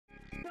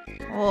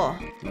Oh.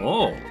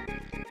 Oh.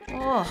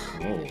 Oh.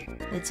 Oh.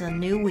 It's a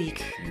new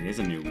week. It is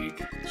a new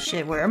week.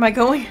 Shit, where am I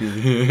going?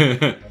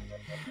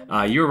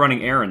 You were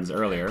running errands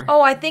earlier.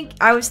 Oh,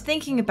 I was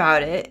thinking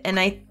about it, and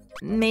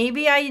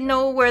maybe I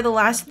know where the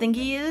last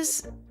thingy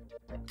is.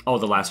 Oh,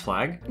 the last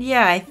flag?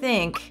 Yeah, I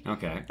think.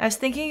 Okay. I was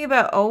thinking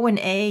about O and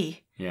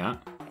A. Yeah.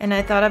 And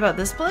I thought about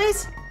this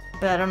place,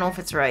 but I don't know if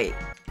it's right.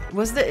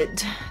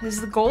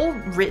 Is the goal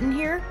written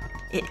here?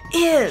 It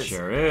is!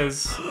 Sure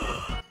is.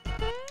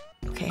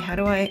 Okay, how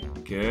do I...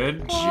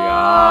 Good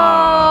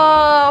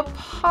job. Oh,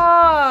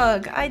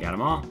 Pug! Got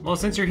them all. Well,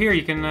 since you're here,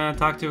 you can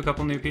talk to a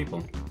couple new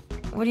people.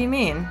 What do you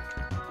mean?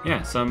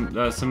 Yeah, some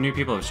new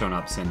people have shown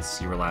up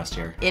since you were last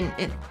here. In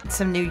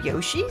some new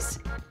Yoshis?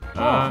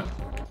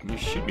 There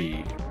should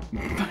be.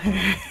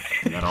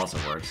 That also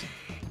works.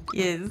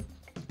 Yes.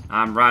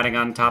 I'm riding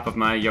on top of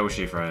my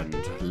Yoshi friend,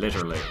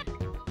 literally.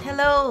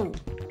 Hello.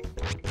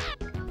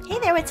 Hey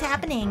there, what's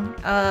happening?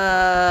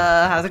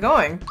 How's it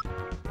going?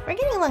 We're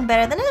getting along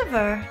better than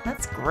ever.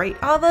 That's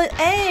great. All the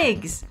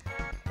eggs.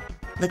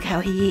 Look how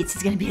he eats.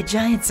 He's gonna be a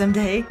giant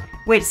someday.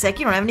 Wait a sec,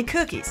 you don't have any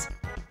cookies.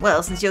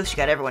 Well, since Yoshi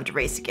got everyone to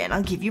race again,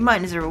 I'll give you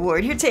mine as a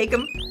reward. Here, take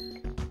them.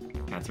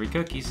 Got 3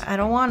 cookies. I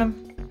don't want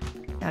them.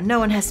 Now, no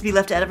one has to be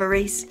left out of a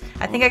race.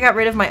 I think I got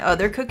rid of my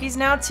other cookies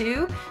now,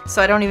 too,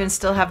 so I don't even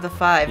still have the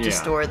 5 to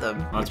store them.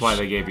 Well, that's why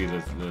they gave you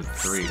the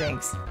 3.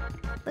 Stinks.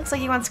 Looks like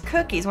he wants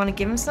cookies. Want to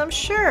give him some?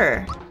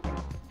 Sure.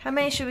 How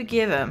many should we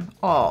give him?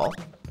 All.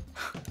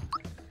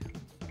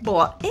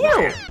 Boy,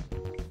 ew!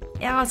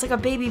 Yeah, it's like a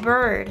baby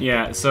bird.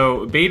 Yeah,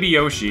 so Baby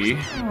Yoshi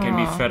can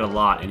be fed a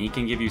lot, and he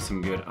can give you some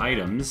good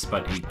items,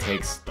 but he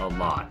takes a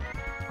lot.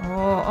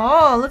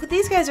 Oh, look at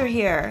these guys are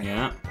here.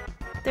 Yeah.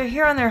 They're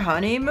here on their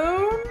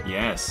honeymoon?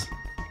 Yes.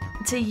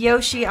 To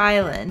Yoshi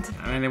Island.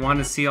 I mean, they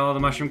wanted to see all the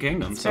Mushroom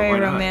Kingdom, It's so very why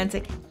not?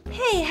 romantic.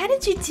 Hey, how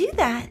did you do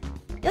that?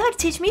 You'll have to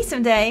teach me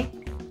someday.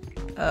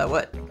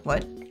 What?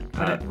 What did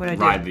I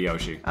do? Ride the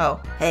Yoshi.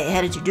 Oh, hey,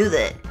 how did you do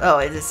that? Oh,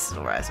 this is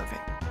alright, okay.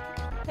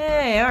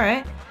 Hey,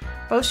 alright.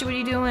 Boshi, what are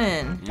you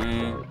doing?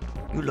 Yeah.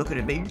 You looking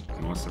at me?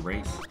 He wants to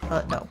race.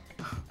 No.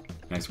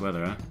 Nice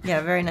weather, huh?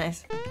 Yeah, very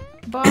nice.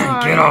 Bye.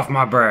 Get off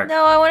my back!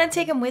 No, I want to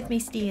take him with me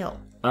still.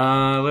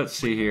 Let's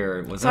see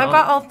here. So I've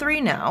got all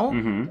 3 now.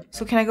 Mm-hmm.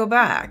 So can I go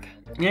back?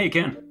 Yeah, you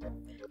can.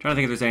 Trying to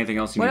think if there's anything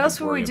else you What need else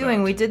to were we worry doing?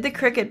 about. We did the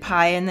cricket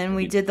pie, and then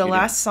we did the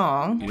last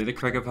song. You did the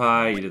cricket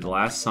pie, you did the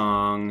last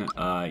song,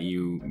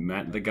 you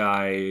met the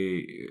guy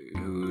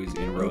who's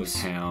in Rose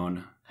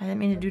Town. I didn't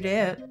mean to do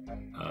that.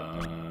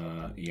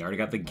 You already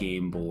got the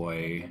Game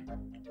Boy.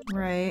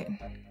 Right.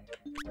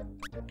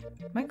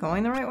 Am I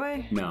going the right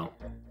way? No.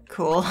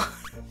 Cool.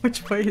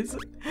 Which way is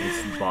it?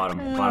 It's the bottom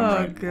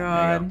right. Oh,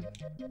 God.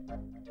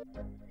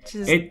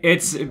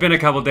 It's been a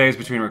couple days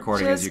between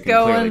recording, as you Just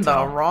can clearly going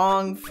tell. the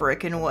wrong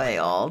frickin' way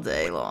all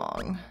day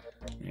long.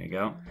 There you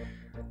go.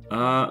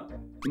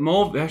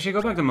 Actually,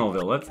 go back to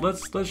Moleville.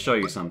 Let's show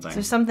you something. Is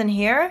there something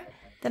here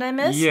that I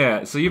missed?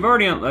 Yeah, so you've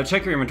already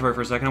check your inventory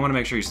for a second. I want to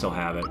make sure you still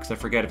have it, because I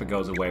forget if it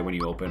goes away when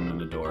you open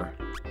the door.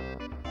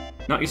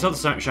 No, you still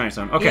have the shiny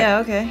stone. Okay. Yeah,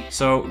 okay.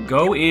 So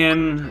go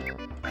in.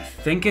 I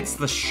think it's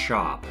the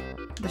shop.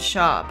 The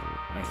shop.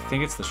 I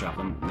think it's the shop.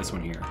 This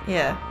one here.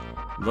 Yeah.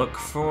 Look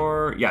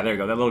for. Yeah, there you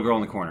go. That little girl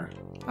in the corner.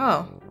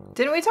 Oh,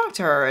 didn't we talk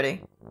to her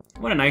already?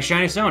 What a nice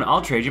shiny stone.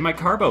 I'll trade you my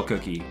carbo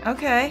cookie.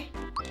 Okay.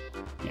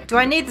 Yeah, Do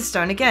I need the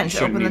stone again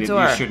to open the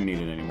door? You shouldn't need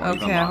it anymore.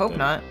 Okay, I hope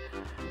not.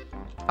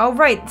 Oh,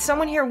 right.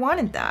 Someone here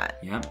wanted that.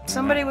 Yeah.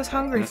 Somebody was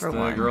hungry for one.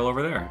 one. That's the girl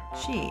over there.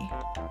 She.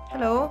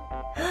 Hello?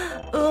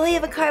 Oh, you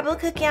have a carbo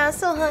cookie. I'm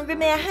so hungry.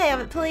 May I have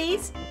it,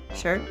 please?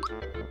 Sure.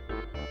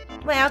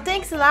 Well,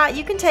 thanks a lot.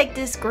 You can take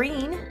this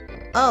green.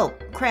 Oh,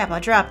 crap. I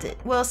dropped it.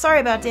 Well, sorry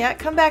about that.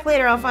 Come back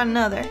later. I'll find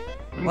another.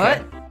 Okay.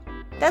 What?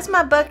 That's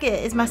my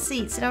bucket. It's my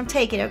seat, so don't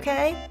take it,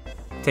 okay?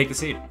 Take the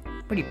seat.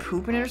 What, are you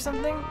pooping it or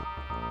something?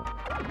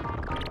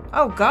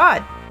 Oh,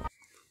 God.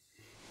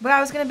 But I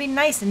was going to be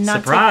nice and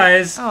not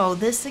Surprise! take it. Oh,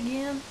 this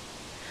again?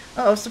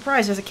 Uh-oh,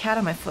 surprise. There's a cat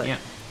on my foot. Yeah,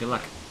 good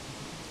luck.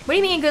 What do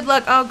you mean, good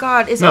luck? Oh,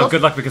 God. No,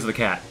 good luck because of the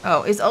cat.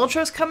 Oh, is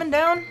Ultros coming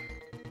down?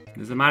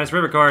 This is the Midas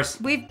River course.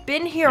 We've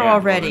been here Yeah,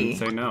 already. Well,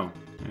 then say no.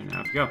 And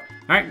now off you go.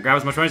 Alright, grab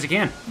as much money as you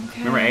can.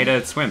 Okay. Remember, A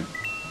to swim.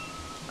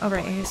 Oh,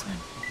 right. Here's one.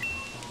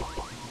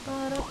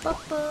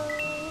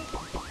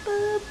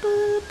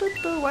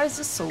 Why is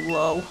this so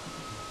low?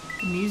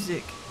 The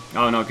music.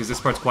 Oh no, because this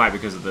part's quiet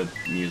because of the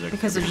music.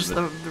 Because of just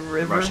the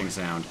river. Rushing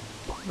sound.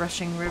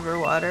 Rushing river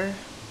water.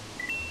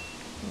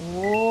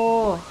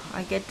 Whoa,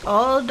 I get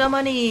all the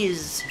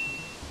monies.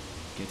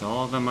 Get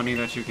all the money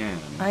that you can.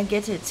 I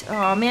get it.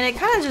 Oh man, it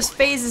kind of just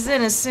phases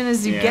in as soon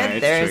as you Yeah, get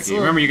it's there. tricky. It's a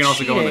little Remember, you can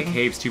also go in the cheating.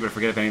 caves too, but I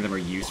forget if any of them are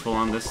useful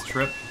on this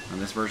trip, on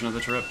this version of the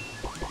trip.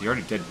 You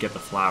already did get the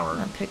flower.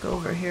 I'll pick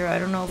over here. I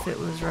don't know if it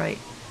was right.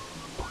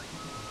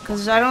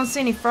 Because I don't see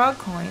any frog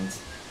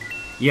coins.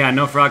 Yeah,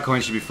 no frog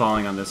coins should be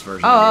falling on this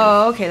version. of the game.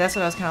 Oh, okay, that's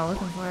what I was kind of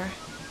looking for.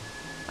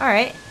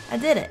 Alright, I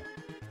did it.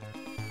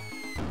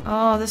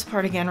 Oh, this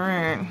part again.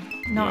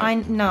 No,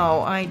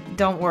 Yeah. I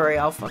don't worry,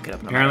 I'll fuck it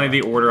up. Apparently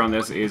the order on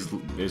this is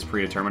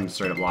predetermined,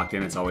 straight up locked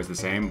in. It's always the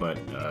same, but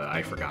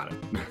I forgot it.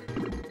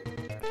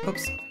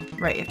 Oops.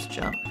 Right, you have to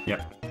jump.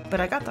 Yep. But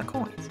I got the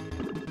coins.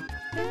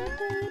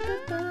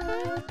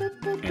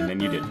 And then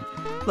you didn't.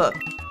 Look,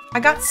 I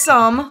got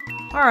some.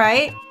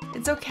 Alright.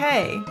 It's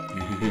okay.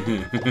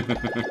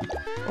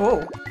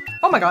 Oh.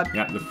 Oh my god.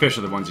 Yeah, the fish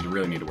are the ones you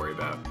really need to worry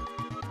about.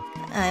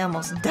 I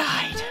almost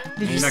died.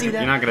 Did you see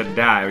that? You're not gonna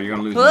die, or you're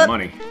gonna lose your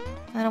money.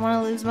 I don't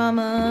want to lose my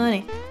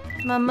money.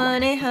 My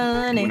money,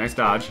 honey. Ooh, nice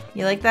dodge.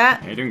 You like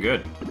that? Yeah, you're doing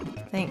good.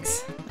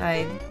 Thanks.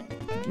 I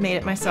made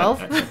it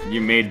myself.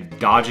 You made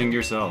dodging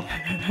yourself.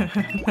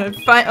 I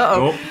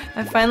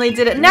finally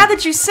did it. Now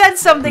that you said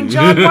something,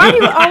 John, why do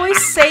you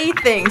always say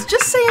things?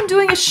 Just say I'm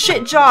doing a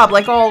shit job,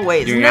 like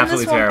always, Doing and then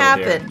this won't terrible,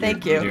 happen. dear.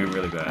 Thank you. You're doing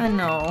really bad. I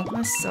know.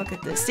 I suck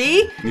at this.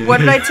 See? What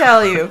did I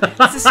tell you?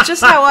 This is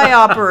just how I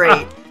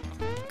operate.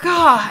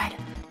 God.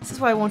 This is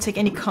why I won't take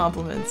any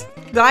compliments.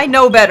 I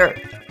know better.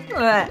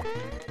 Ugh.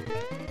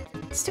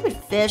 Stupid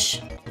fish.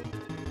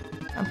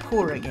 I'm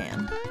poor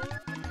again.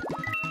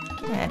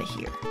 Get out of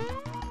here.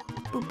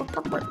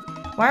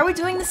 Why are we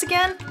doing this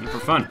again? For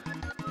fun.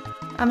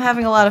 I'm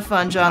having a lot of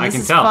fun, John. This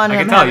is tell. fun. I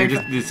can tell.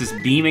 It's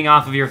just beaming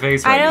off of your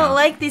face right now. I don't now.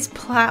 like these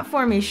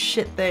platformy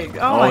shit things.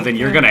 Oh, then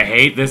you're gonna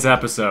hate this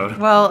episode.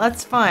 Well,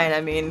 that's fine.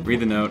 I mean...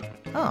 Read the note.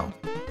 Oh.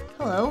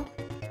 Hello.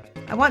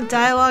 I want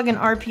dialogue and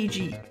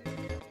RPG.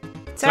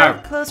 Sorry,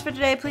 closed for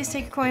today. Please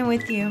take a coin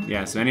with you.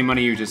 Yeah, so any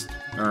money you just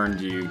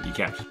earned, you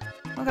kept.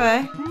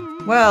 Okay.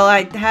 Well,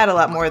 I had a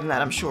lot more than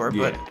that, I'm sure,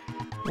 but Yeah.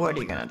 what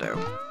are you gonna do?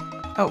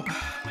 Oh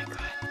my god.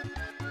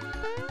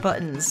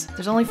 Buttons.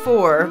 There's only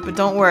 4, but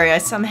don't worry, I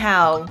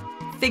somehow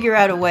figure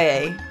out a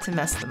way to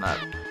mess them up.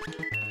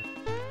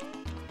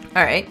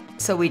 Alright,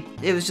 so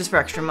it was just for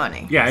extra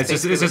money. Yeah, it's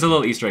just a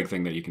little Easter egg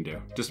thing that you can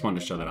do. Just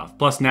wanted to show that off.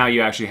 Plus now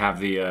you actually have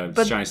the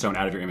shiny stone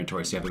out of your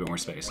inventory, so you have a bit more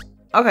space.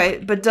 Okay,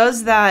 but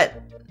does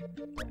that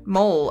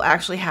mole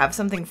actually have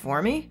something for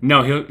me?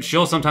 No,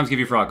 she'll sometimes give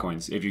you frog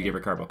coins if you give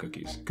her carbo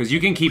cookies. Because you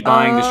can keep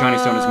buying the shiny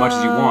stone as much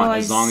as you want,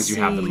 as long as you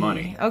have the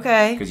money.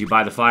 Okay. Because you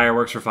buy the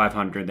fireworks for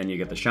 500, then you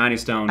get the shiny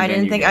stone. I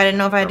didn't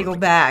know if I had to go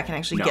back and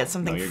actually get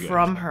something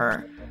from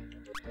her.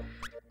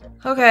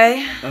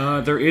 Okay.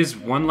 There is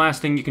one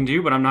last thing you can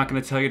do, but I'm not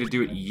going to tell you to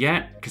do it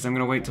yet, because I'm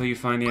going to wait till you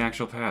find the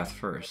actual path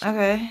first.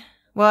 Okay.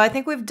 Well, I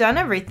think we've done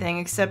everything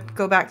except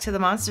go back to the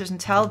monsters and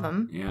tell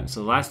them. Yeah,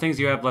 so the last things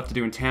you have left to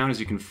do in town is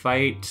you can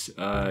fight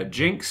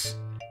Jinx,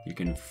 you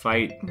can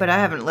fight... But I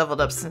haven't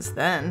leveled up since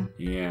then.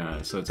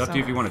 Yeah, so it's up to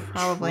you if you want to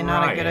Probably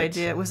not a good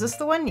idea. Was this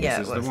the one? Yeah,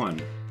 this is the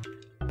one.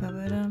 I'm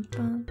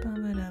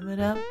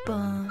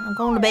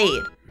going to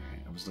bed.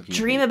 I was looking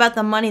Dream about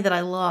the money that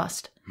I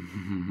lost.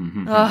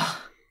 Ugh.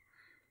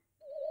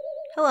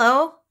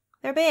 Hello.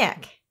 They're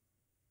back.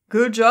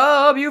 Good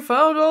job. You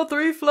found all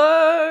 3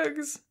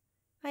 flags.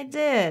 I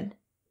did.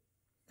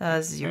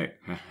 This is your...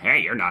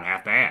 Hey, you're not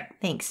half bad.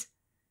 Thanks.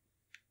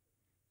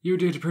 You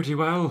did pretty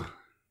well.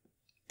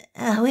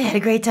 We had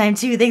a great time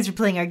too. Thanks for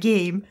playing our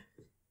game.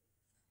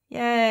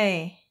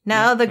 Yay.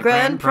 Now the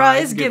grand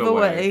prize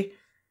giveaway.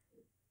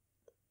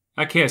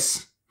 A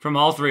kiss from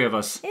all 3 of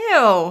us.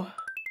 Ew.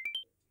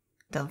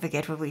 Don't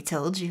forget what we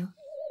told you.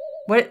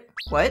 What?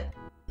 What?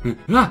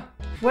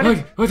 What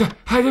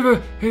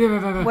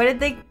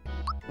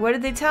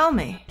did they tell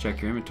me?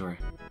 Check your inventory.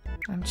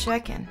 I'm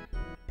checking.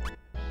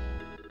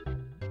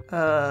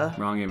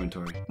 Wrong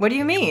inventory. What do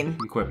you mean?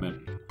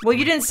 Equipment. Well,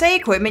 you didn't say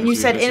equipment, you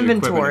said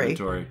inventory.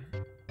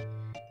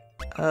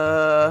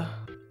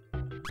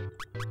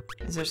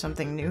 Is there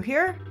something new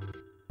here?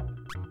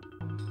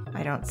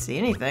 I don't see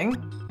anything.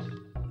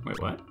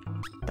 Wait, what?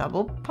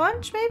 Double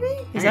punch, maybe?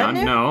 Is Hang that on,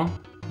 new? no.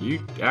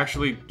 You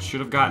actually should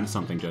have gotten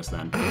something just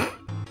then.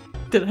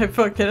 Did I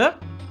fuck it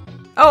up?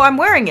 Oh, I'm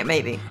wearing it,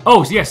 maybe.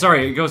 Oh, yeah,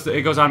 sorry. It goes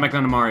automatically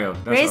on to Mario.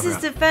 That's Raises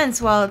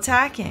defense while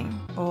attacking.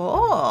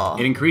 Oh.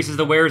 It increases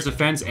the wearer's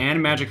defense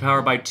and magic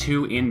power by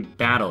 2 in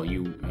battle.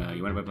 You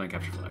went by playing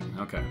capture flag.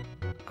 Okay.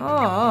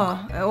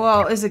 Oh,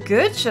 well, is it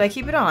good? Should I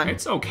keep it on?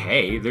 It's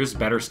okay. There's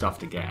better stuff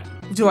to get.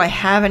 Do I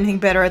have anything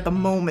better at the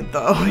moment,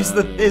 though? Is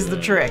the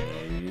trick.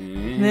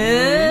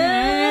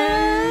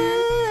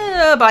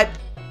 Bye.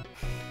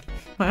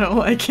 I don't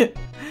like it.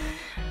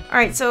 All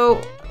right,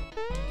 so.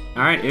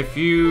 All right, if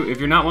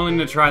you're not willing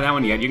to try that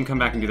one yet, you can come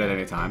back and do that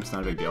anytime. It's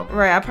not a big deal.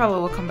 Right, I probably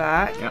will come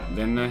back. Yeah,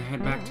 then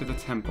head back to the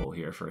temple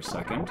here for a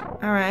second.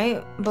 All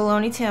right,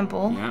 Baloney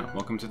Temple. Yeah,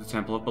 welcome to the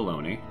Temple of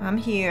Baloney. I'm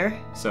here.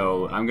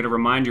 So I'm gonna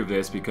remind you of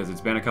this because it's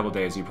been a couple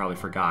days and you probably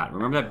forgot.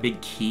 Remember that big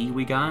key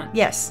we got?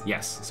 Yes.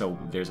 Yes. So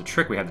there's a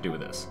trick we have to do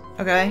with this.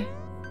 Okay.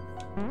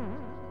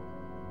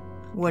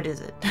 What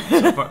is it?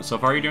 So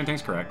far you're doing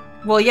things correct.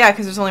 Well, yeah,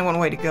 because there's only one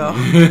way to go.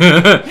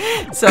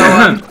 So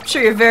I'm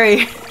sure you're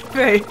very,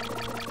 very,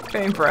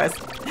 very impressed.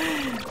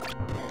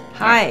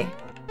 Hi.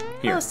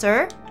 Here. Hello,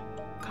 sir.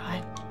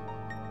 God.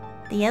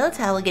 The yellow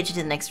towel will get you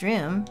to the next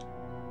room.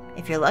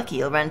 If you're lucky,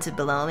 you'll run into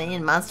below me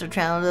and monster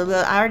travel.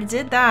 Blah, blah. I already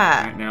did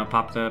that. All right, now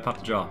pop the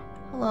jaw.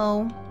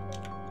 Hello.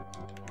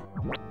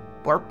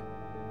 Warp.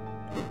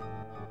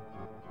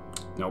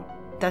 Nope.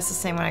 That's the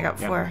same one I got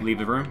before. Leave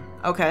the room.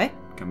 Okay.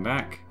 Come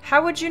back.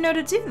 How would you know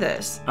to do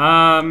this?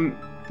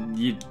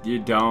 You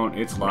don't.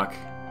 It's luck.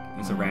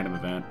 It's a random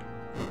event.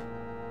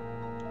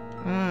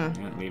 Yeah,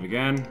 leave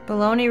again.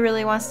 Baloney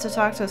really wants to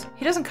talk to us.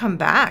 He doesn't come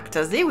back,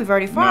 does he? We've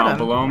already fought him.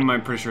 No, Baloney,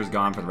 I'm pretty sure, is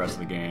gone for the rest of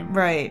the game.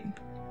 Right.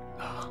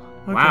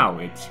 Okay. Wow,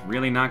 it's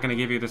really not going to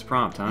give you this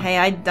prompt, huh? Hey,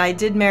 I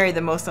did marry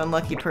the most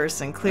unlucky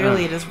person.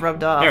 Clearly it has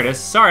rubbed off. There it is.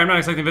 Sorry, I'm not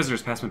expecting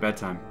visitors past my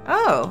bedtime.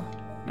 Oh.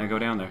 Now go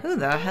down there. Who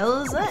the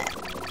hell is that?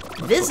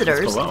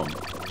 Visitors? It's below.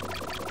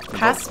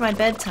 Past my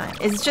bedtime.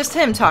 It's just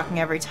him talking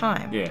every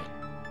time. Yeah.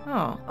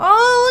 Oh.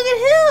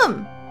 Oh, look at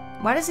him!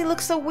 Why does he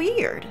look so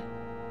weird?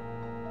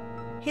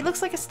 He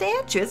looks like a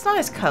statue. It's not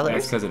his colors.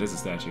 That's because it is a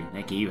statue.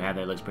 That key you have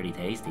there looks pretty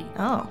tasty.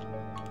 Oh.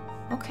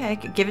 Okay,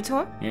 give it to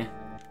him? Yeah.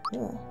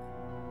 Cool.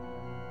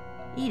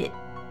 Eat it.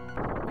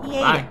 He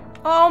ate Bye. it.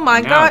 Oh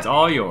my god. Now it's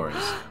all yours.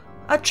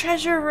 A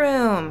treasure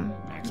room.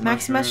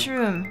 Max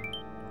mushroom.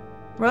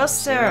 Rose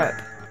syrup.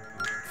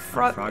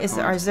 Frog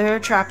Is there a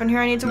trap in here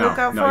I need to look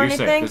out for you're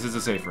anything? safe. This is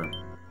a safe room.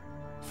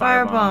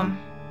 Firebomb.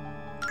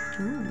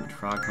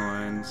 Frog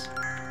coins.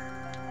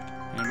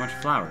 And a bunch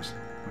of flowers.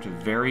 A bunch of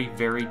very,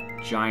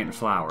 very giant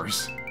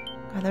flowers.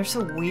 God, they're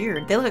so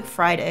weird. They look like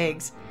fried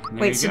eggs. There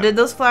Wait, you so go. did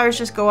those flowers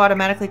just go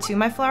automatically to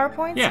my flower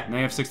points? Yeah, now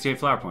you have 68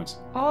 flower points.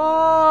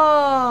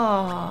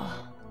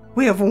 Oh.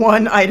 We have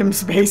 1 item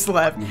space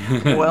left.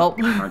 Well.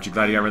 Aren't you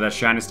glad you got rid of that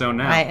shiny stone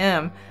now? I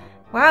am.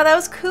 Wow, that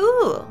was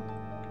cool.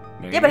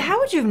 There Yeah, you but go. how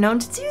would you have known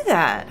to do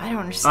that? I don't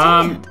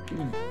understand.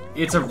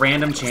 It's a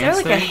random Is chance there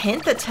like thing. a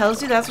hint that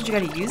tells you that's what you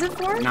gotta use it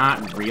for?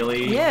 Not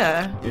really.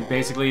 Yeah. It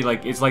basically,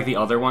 like, it's like the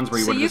other ones where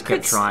you So would have just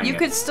kept trying you it.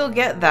 could still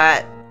get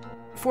that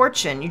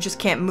fortune. You just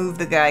can't move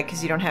the guy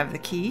because you don't have the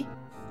key.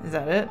 Is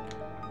that it?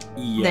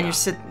 Yeah. Then you're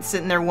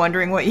sitting there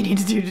wondering what you need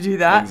to do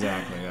that.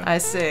 Exactly, yeah. I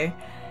see.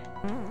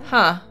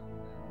 Huh.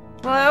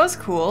 Well, that was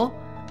cool.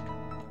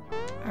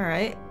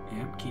 Alright.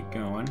 Yep, keep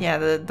going.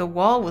 Yeah, the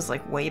wall was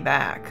like way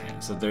back.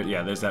 So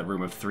there's that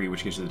room of 3,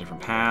 which gives you the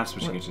different paths,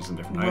 which gives you some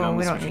different Well,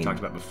 we items, don't which we need- talked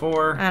about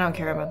before. I don't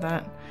care about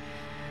that.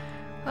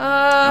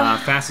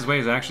 Fastest way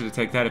is actually to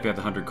take that if you have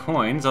the 100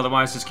 coins.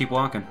 Otherwise, just keep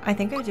walking. I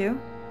think I do.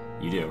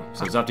 You do.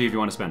 So it's up to you if you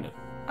want to spend it.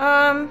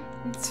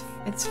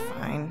 It's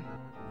fine.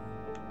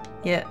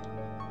 Yeah.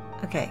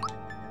 Okay.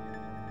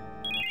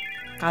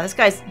 God, this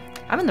guy's...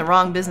 I'm in the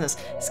wrong business.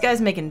 This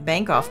guy's making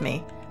bank off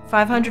me.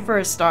 500 for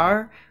a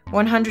star,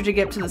 100 to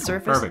get up to the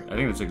surface. Perfect. I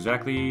think that's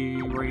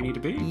exactly where you need to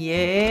be.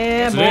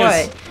 Yeah, Yes, it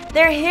boy.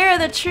 They're here,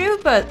 the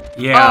truth, but...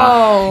 Yeah.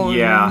 Oh,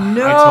 yeah.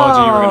 no. I told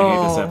you you were going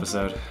to hate this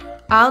episode.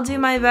 I'll do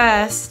my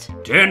best.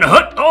 Tin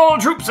hut, all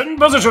troops in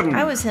position!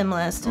 I was him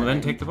last time. Well,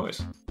 then take the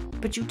voice.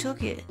 But you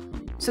took it.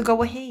 So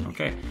go ahead.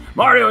 Okay.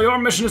 Mario, your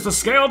mission is to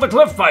scale the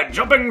cliff by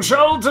jumping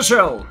shell to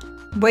shell.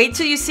 Wait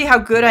till you see how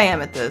good I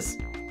am at this.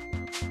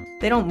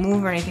 They don't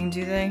move or anything,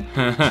 do they?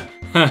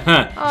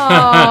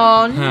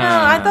 Oh,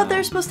 no. I thought they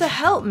were supposed to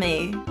help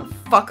me.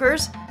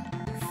 Fuckers.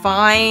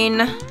 Fine.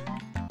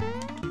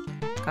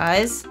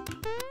 Guys.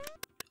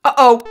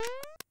 Uh-oh.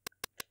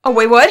 Oh,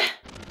 wait, what?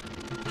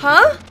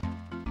 Huh?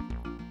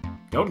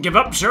 Don't give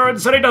up, Sherrod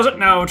said he does it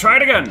now. Try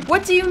it again.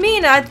 What do you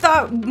mean? I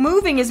thought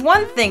moving is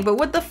one thing, but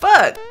what the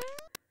fuck?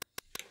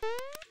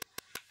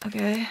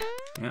 Okay.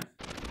 Yeah.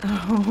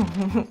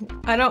 Oh,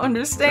 I don't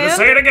understand. Just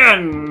say it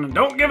again.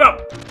 Don't give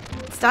up.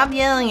 Stop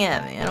yelling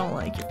at me. I don't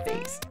like your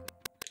face.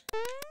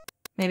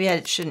 Maybe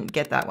I shouldn't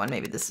get that one.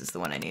 Maybe this is the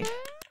one I need.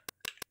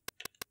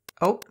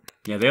 Oh.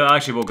 Yeah, they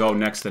actually will go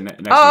next to next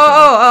to each other.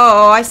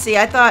 Oh, I see.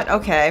 I thought,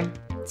 okay.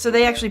 So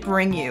they actually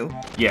bring you.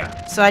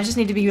 Yeah. So I just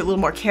need to be a little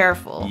more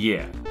careful.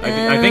 Yeah. I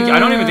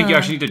don't even think you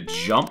actually need to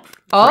jump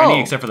for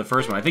any except for the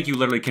first one. I think you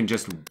literally can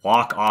just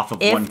walk off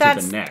of one to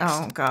the next.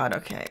 Oh, God,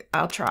 okay.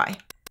 I'll try.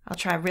 I'll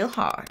try real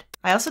hard.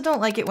 I also don't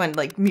like it when,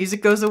 like,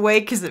 music goes away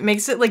because it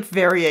makes it, like,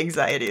 very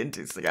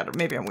anxiety-inducing.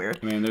 Maybe I'm weird.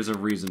 I mean, there's a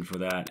reason for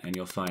that, and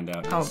you'll find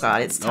out. Oh,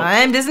 God, it's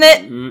timed, isn't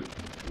it?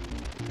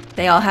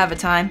 They all have a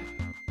time.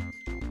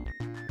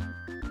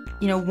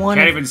 You know,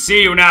 Can't even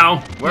see you now.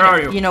 Where are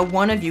you? You know,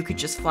 one of you could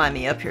just fly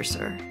me up here,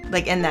 sir.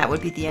 Like, and that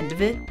would be the end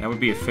of it. That would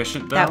be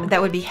efficient, though.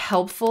 That would be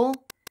helpful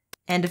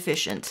and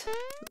efficient.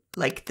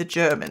 Like the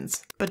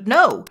Germans. But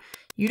no,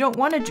 you don't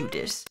want to do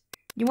this.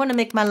 You want to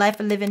make my life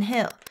a living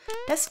hell.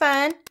 That's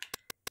fine.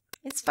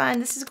 It's fine.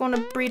 This is going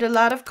to breed a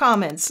lot of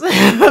comments.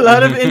 A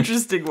lot of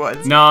interesting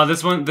ones. No,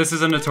 this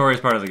is a notorious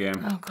part of the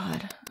game. Oh,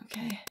 God.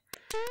 Okay.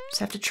 Just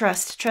have to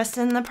trust. Trust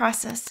in the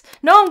process.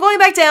 No, I'm going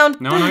back down.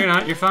 No, you're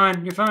not. You're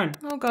fine. You're fine.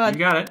 Oh, God. You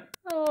got it.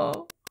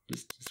 Oh.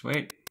 Just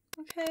wait.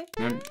 Okay.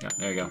 Yeah,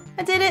 there you go.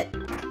 I did it.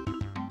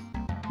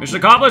 Mission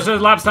accomplished.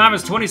 His lapse time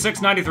is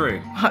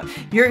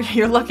 26:93.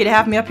 You're lucky to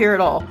have me up here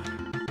at all.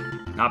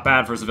 Not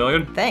bad for a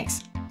civilian.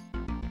 Thanks.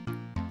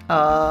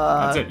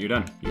 That's it. You're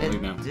done. You can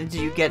leave now. Did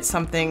you get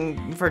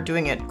something for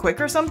doing it quick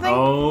or something?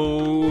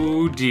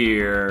 Oh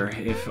dear,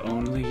 if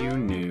only you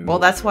knew. Well,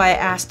 that's why I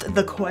asked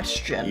the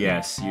question.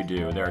 Yes, you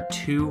do. There are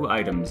 2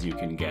 items you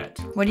can get.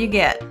 What do you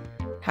get?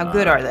 How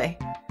good are they?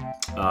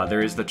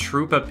 There is the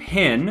Troopa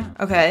pin,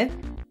 Okay.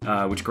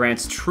 which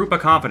grants Troopa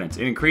confidence.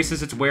 It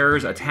increases its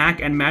wearer's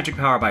attack and magic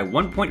power by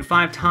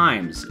 1.5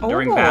 times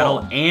during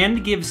battle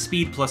and gives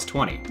speed plus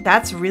 20.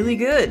 That's really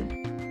good.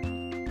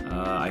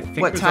 I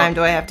think what time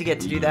do I have to get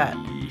to do that?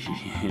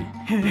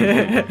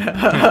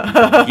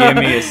 Give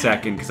me a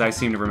second, because I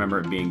seem to remember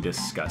it being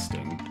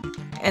disgusting.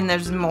 And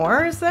there's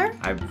more, is there?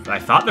 I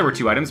thought there were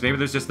 2 items. Maybe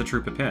there's just the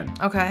Troopa pin.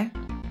 Okay.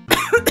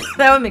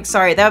 that would make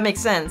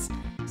sense,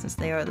 since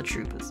they are the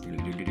Troopas.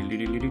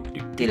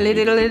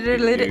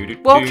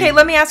 Well, okay,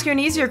 let me ask you an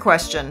easier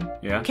question.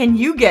 Yeah? Can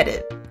you get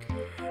it?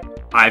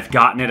 I've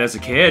gotten it as a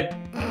kid.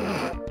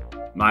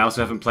 I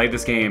also haven't played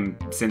this game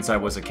since I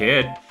was a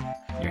kid.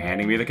 You're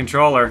handing me the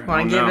controller.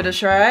 Want to give it a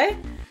try?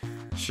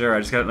 Sure,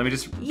 let me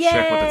just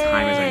check what the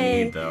time is I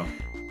need, though.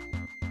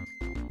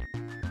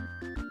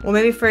 Well,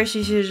 maybe first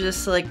you should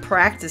just, like,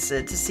 practice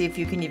it to see if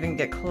you can even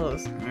get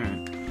close.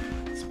 Alright.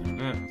 It's been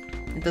a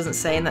bit. It doesn't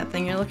say in that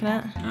thing you're looking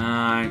at?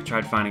 I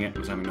tried finding it. I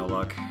was having no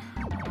luck.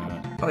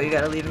 Oh, you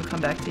gotta leave and come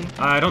back to you?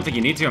 I don't think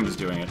you need to. I'm just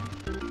doing it.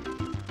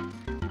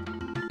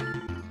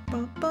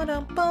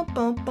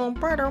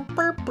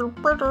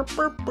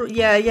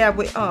 Yeah,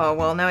 wait. Oh,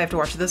 well, now I have to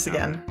watch this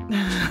again.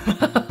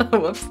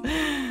 Whoops.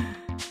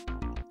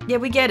 Yeah,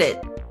 we get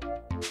it.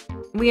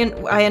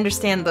 I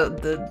understand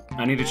the...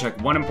 I need to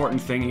check one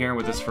important thing here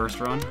with this first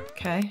run.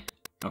 Okay.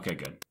 Okay,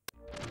 good.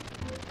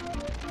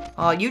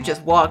 Oh, you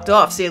just walked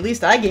off. See, at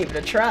least I gave it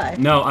a try.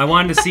 No, I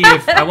wanted to see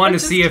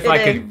if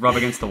I could rub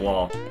against the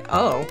wall.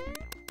 Oh.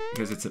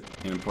 Because it's an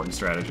important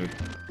strategy.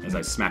 As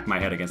I smack my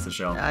head against the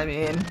shell. I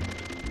mean,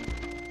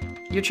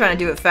 you're trying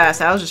to do it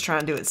fast. I was just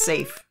trying to do it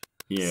safe.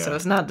 Yeah. So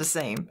it's not the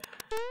same.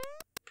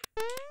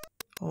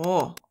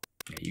 Oh.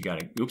 Yeah, you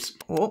got it. Oops.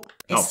 Oh,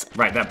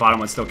 right. That bottom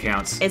one still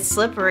counts. It's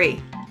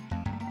slippery.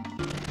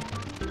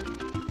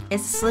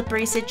 It's a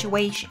slippery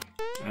situation.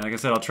 And like I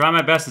said, I'll try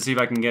my best to see if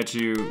I can get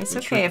you. It's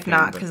okay if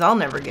not, because I'll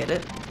never get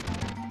it.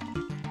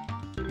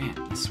 Man,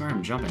 I swear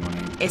I'm jumping when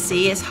I...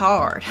 See, it's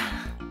hard.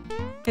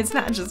 It's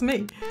not just me.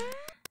 You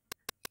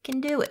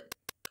can do it.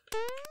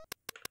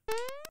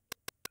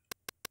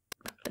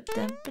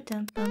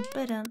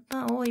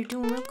 Oh, you're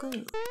doing real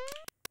good.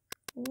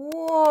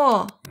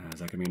 Whoa. Is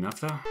that gonna be enough,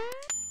 though?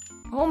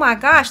 Oh my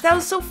gosh, that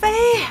was so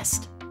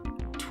fast.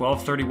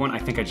 12:31. I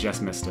think I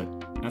just missed it.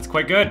 That's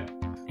quite good.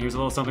 Here's a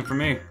little something for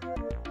me.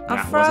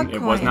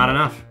 It was not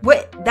enough.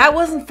 Wait, that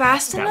wasn't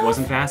fast enough? That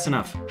wasn't fast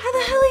enough. How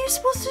the hell are you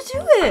supposed to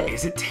do it?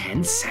 Is it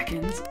 10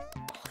 seconds?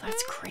 Oh,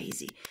 that's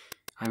crazy.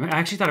 I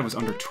actually thought it was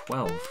under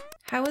 12.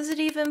 How is it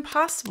even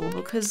possible?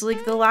 Because,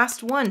 like, the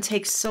last one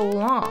takes so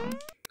long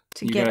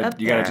to get up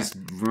there. You gotta just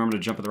remember to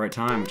jump at the right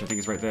time, which I think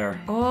is right there.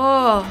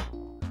 Oh,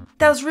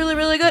 that was really,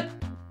 really good.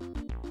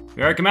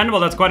 Very commendable.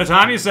 That's quite a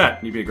time you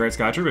set. You'd be a great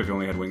Sky Trooper if you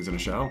only had wings and a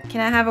shell.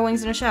 Can I have a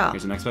wings and a shell?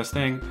 Here's the next best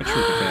thing, a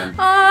Trooper pin.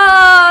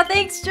 Oh,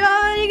 thanks,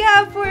 John. You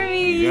got it for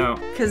me. There you go.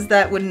 Because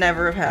that would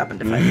never have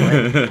happened if I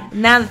played.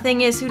 Now the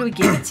thing is, who do we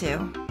give it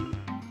to?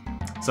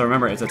 So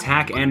remember, it's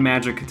attack and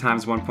magic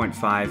times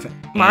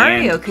 1.5.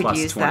 Mario and could plus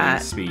use 20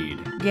 that.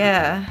 Speed.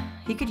 Yeah,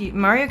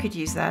 Mario could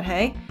use that.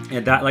 Hey.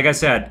 Yeah, that, like I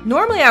said.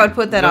 Normally, I would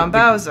put that on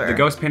Bowser. The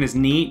ghost pin is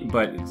neat,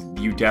 but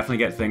you definitely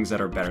get things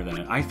that are better than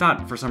it. I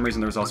thought for some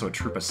reason there was also a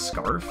Troopa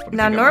scarf.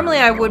 Now, normally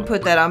I would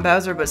put that on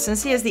Bowser, but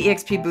since he has the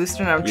EXP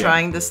booster and I'm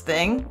trying this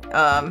thing,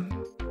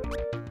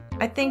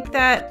 I think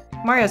that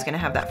Mario's gonna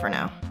have that for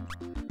now.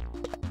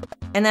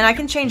 And then I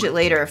can change it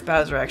later if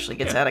Bowser actually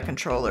gets out of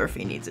control or if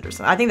he needs it or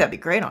something. I think that'd be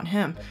great on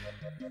him.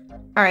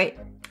 All right.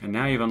 And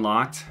now you've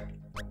unlocked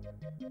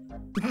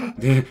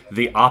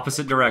the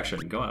opposite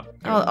direction. Go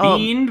up.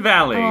 Bean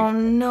Valley. Oh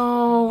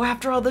no!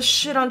 After all the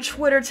shit on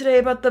Twitter today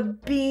about the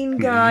Bean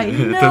guy,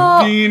 no!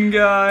 The Bean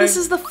guy. This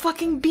is the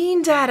fucking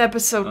Bean Dad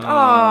episode.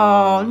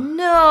 Oh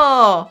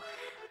no!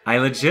 I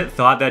legit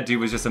thought that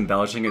dude was just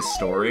embellishing his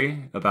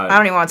story about... I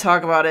don't even want to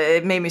talk about it.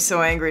 It made me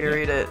so angry to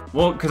read it.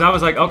 Well, because I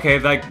was like, okay,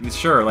 like,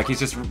 sure, like, he's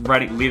just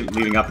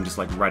leading up and just,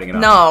 like, writing it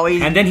up. No,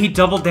 And then he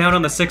doubled down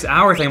on the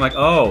 6-hour thing. I'm like,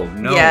 oh,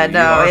 no, yeah,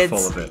 no, you are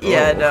full of it.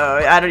 Yeah,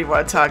 no, I don't even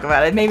want to talk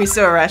about it. It made me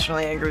so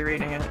irrationally angry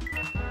reading it.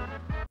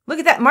 Look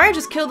at that. Mario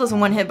just killed us in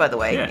one hit, by the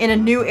way, in a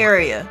new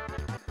area.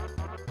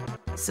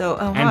 So,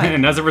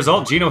 and as a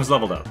result, Gino has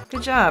leveled up.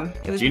 Good job.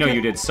 It was Gino,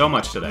 you did so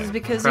much today. It was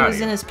because he was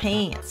in his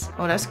pants.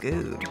 Oh, that's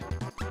good.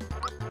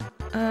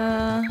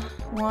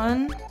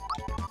 1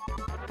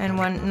 and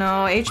 1.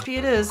 No, HP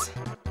it is.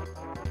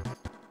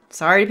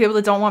 Sorry to people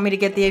that don't want me to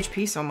get the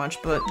HP so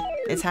much, but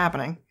it's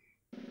happening.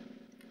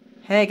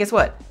 Hey, guess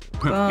what?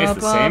 It's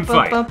the same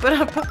fight.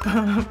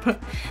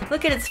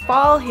 Look at its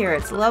fall here.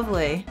 It's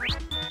lovely.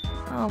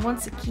 Oh,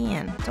 once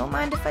again, don't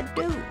mind if I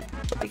do.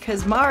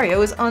 Because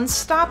Mario is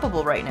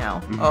unstoppable right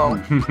now. Oh.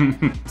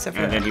 Except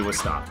for and then he was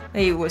stopped.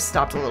 He was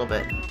stopped a little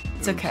bit.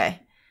 It's okay.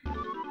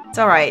 It's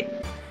alright.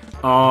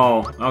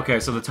 Oh, okay,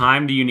 so the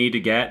time do you need to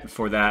get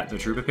for the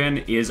Troopa pin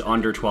is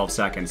under 12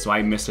 seconds, so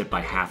I missed it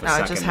by half a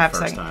second just the half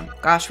first second. time.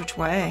 Gosh, which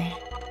way?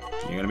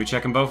 You're gonna be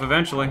checking both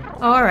eventually.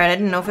 Alright, I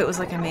didn't know if it was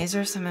like a maze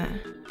or something.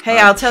 Hey,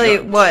 I'll tell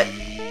you what.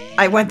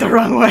 I went the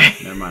wrong way.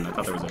 Never mind, I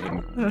thought there was a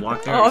hidden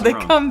block there. Oh, they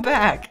come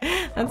back.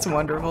 That's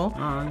wonderful.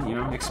 You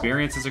know,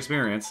 experience is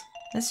experience.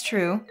 That's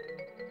true.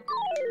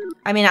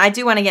 I mean, I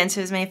do want to get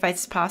into as many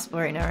fights as possible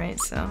right now, right?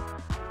 So.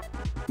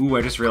 Ooh,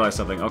 I just realized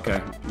something. Okay.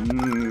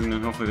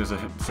 Hopefully there's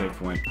a save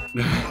point.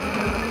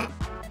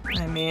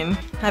 I mean,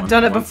 I've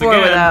done it before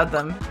without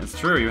them. It's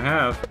true, you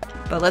have.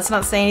 But let's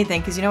not say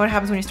anything, because you know what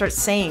happens when you start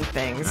saying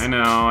things? I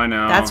know.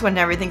 That's when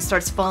everything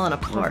starts falling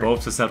apart. We're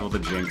both susceptible to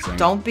jinxing.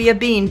 Don't be a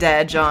bean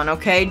dad, John,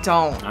 okay?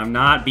 Don't. I'm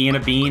not being a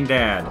bean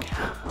dad.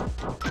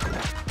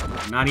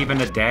 I'm not even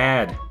a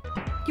dad.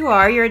 You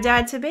are. You're a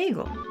dad to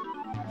Bagel.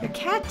 You're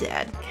cat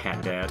dad.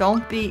 Cat dad.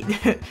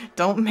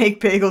 Don't make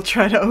Bagel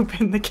try to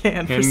open the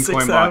can for 6 hours. Hidden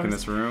coin block in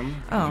this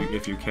room, oh.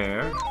 if you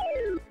care.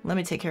 Let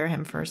me take care of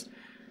him first.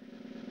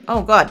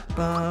 Oh, God.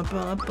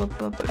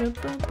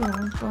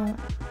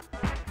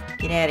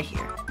 Get out of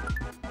here.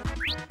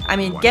 I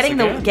mean, getting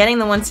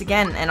the once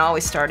again and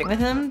always starting with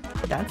him,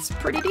 that's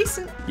pretty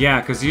decent.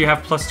 Yeah, because you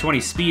have plus 20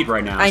 speed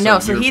right now. I know,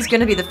 so he's going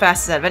to be the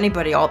fastest out of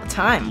anybody all the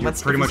time. You're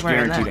pretty much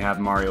guaranteed to have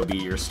Mario be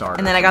your starter.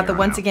 And then I got the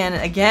once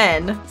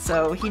again,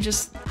 so he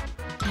just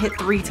hit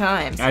 3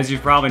 times. As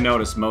you've probably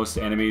noticed, most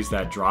enemies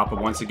that drop a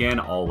once again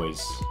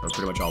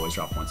pretty much always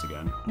drop once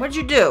again. What'd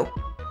you do?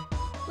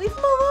 Leave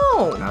him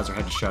alone. Bowser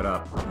had to shut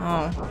up.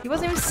 Oh, he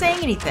wasn't even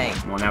saying anything.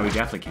 Well, now he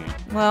definitely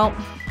can't. Well,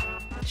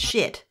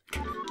 shit.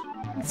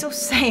 He's so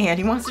sad.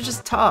 He wants to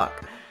just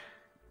talk.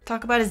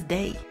 Talk about his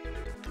day.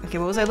 Okay,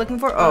 what was I looking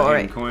for? Oh,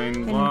 alright.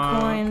 Hidden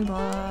coin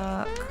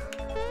block.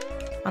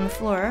 On the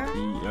floor?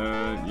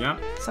 Yeah.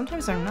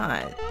 Sometimes they're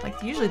not.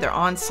 Like, usually they're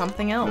on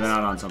something else. But they're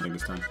not on something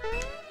this time.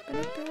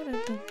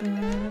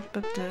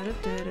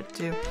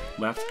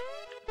 Left.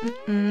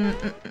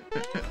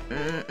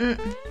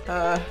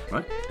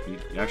 What? You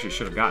actually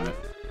should have gotten it.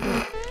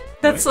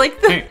 That's like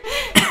the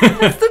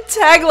that's the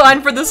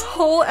tagline for this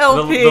whole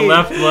LP. The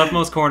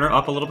leftmost corner,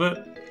 up a little bit.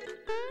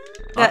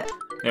 Up.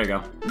 There you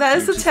go. That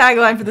is the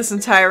tagline for this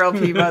entire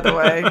LP, by the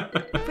way.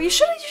 But you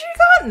should have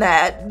gotten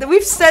that.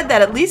 We've said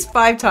that at least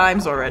 5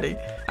 times already.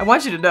 I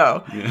want you to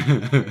know.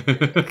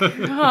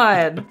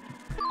 God.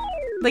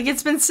 Like,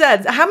 it's been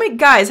said. How many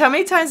times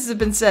has it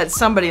been said?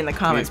 Somebody in the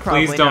comments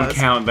probably knows. Please don't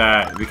count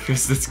that,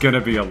 because it's gonna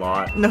be a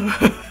lot. No.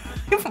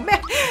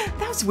 Man,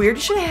 that was weird.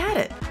 You should have had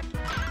it.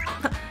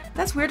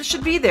 That's weird. It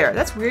should be there.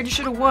 That's weird. You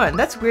should have won.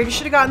 That's weird. You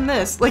should have gotten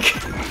this. Like,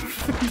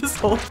 this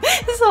whole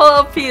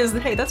LP is,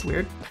 hey, that's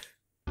weird.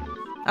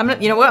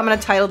 You know what? I'm gonna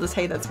title this,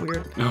 hey, that's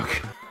weird.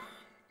 Okay.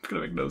 It's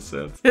gonna make no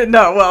sense.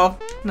 No, well,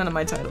 none of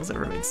my titles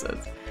ever made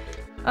sense.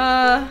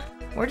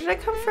 Where did I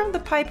come from? The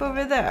pipe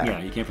over there. Yeah,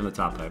 you came from the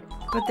top pipe.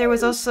 But there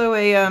was also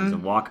a There's a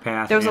walk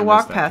path. There was a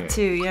walk path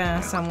too, yeah,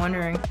 so I'm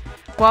wondering.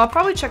 Well, I'll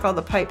probably check all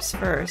the pipes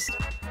first.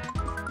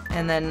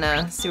 And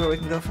then see where we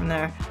can go from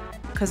there.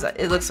 Because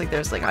it looks like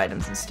there's like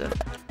items and stuff.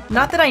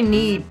 Not that I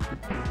need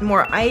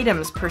more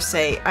items per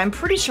se. I'm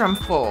pretty sure I'm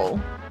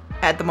full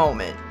at the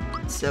moment.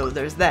 So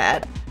there's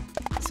that.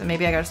 So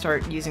maybe I gotta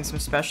start using some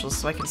specials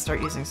so I can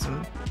start using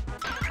some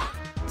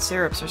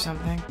syrups or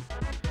something.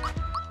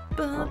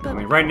 I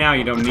mean, right now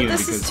you don't need it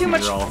because this is too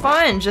much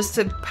fun just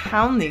to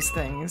pound these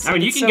things. I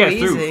mean, you can get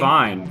through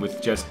fine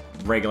with just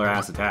regular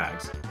ass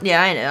attacks.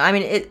 Yeah, I know. I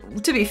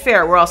mean, to be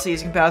fair, we're also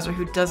using Bowser,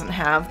 who doesn't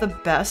have the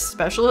best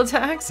special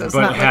attacks. So it's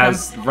not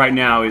like right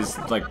now is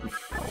like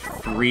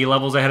 3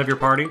 levels ahead of your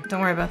party.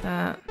 Don't worry about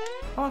that.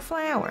 Oh, a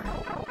flower.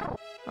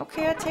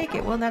 Okay, I take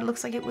it. Well, that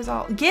looks like it was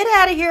all. Get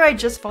out of here! I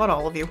just fought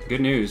all of you.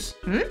 Good news.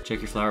 Check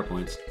your flower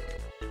points.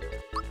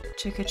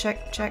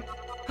 Check.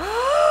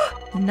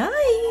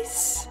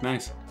 Nice.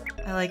 Nice.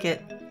 I like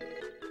it.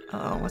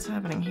 Uh oh, what's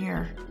happening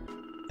here?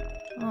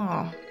 Oh,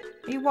 are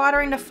you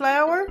watering the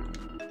flower?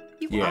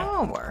 You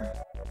are.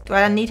 Do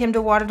I need him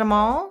to water them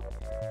all?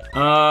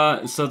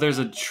 So there's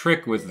a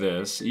trick with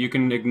this. You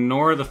can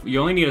ignore you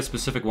only need a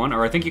specific one,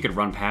 or I think you could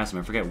run past them,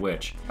 I forget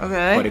which.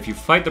 Okay. But if you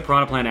fight the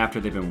piranha plant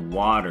after they've been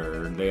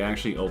watered, they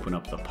actually open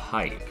up the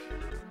pipe.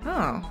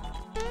 Oh.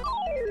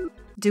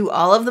 Do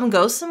all of them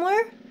go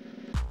somewhere?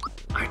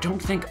 I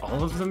don't think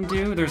all of them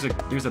do. There's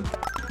a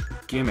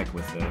gimmick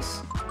with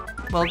this.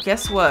 Well,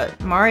 guess what?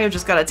 Mario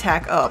just got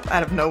attack up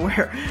out of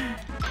nowhere.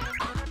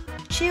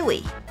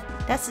 Chewy.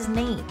 That's his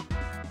name.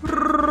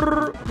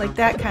 Like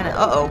that kind of.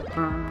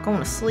 Uh-oh. Going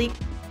to sleep?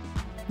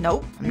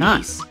 Nope, I'm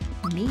not.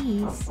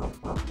 Knees.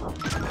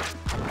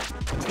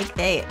 Take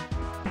that.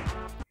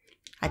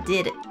 I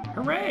did it.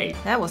 Hooray!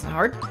 That wasn't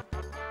hard.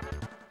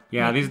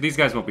 Yeah, these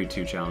guys won't be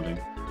too challenging.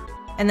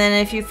 And then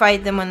if you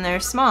fight them when they're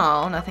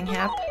small, nothing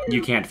happens?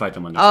 You can't fight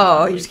them when they're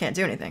small. Oh, you just can't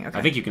do anything. Okay.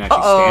 I think you can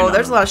actually stand on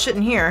there's them. A lot of shit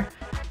in here.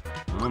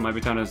 Well, it might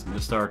be time to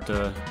start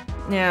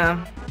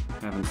yeah.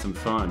 having some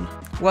fun.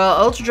 Well,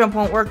 Ultra Jump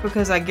won't work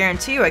because I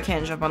guarantee you I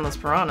can't jump on those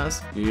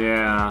piranhas.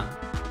 Yeah.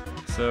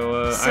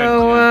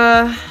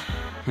 So,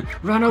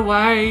 run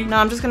away! No,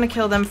 I'm just gonna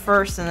kill them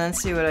first and then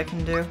see what I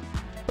can do.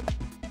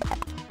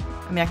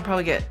 I mean, I can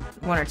probably get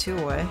 1 or 2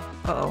 away.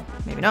 Uh-oh.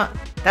 Maybe not.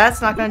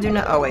 That's not gonna do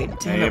no- Oh, wait.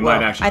 To him it will.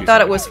 I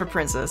thought it was for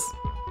Princess.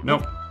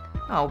 Nope.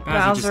 Oh, Bowser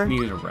Bowser. just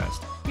needed a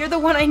rest. You're the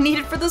one I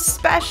needed for the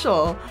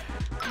special.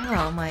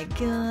 Oh my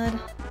god.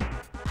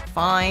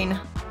 Fine.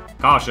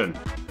 Caution.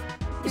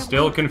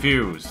 Still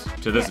confused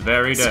to this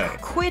very day.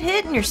 Quit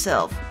hitting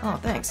yourself. Oh,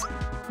 thanks.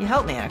 You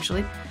helped me,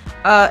 actually.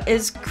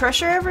 Is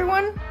Crusher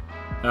everyone?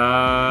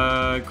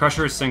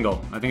 Crusher is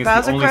single. I think it's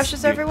Bowser the only...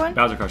 crushes everyone?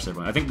 Bowser crushes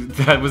everyone. I think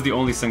that was the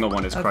only single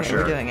one is Crusher.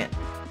 Okay, we're doing it.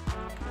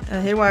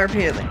 Hit Y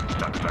repeatedly.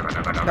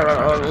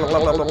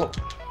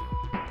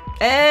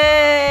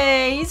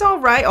 Hey, he's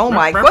alright. Oh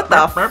my, what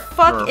the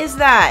fuck is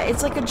that?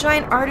 It's like a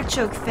giant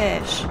artichoke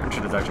fish. I'm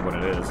sure that's actually what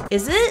it is.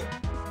 Is it?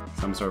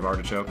 Some sort of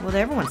artichoke. Well,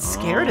 everyone's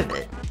scared of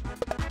it.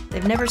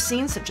 They've never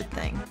seen such a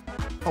thing.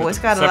 Oh, it's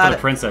got a lot Except for of...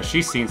 the princess.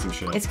 She's seen some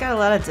shit. It's got a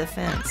lot of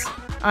defense.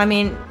 I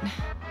mean,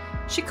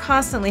 she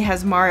constantly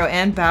has Mario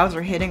and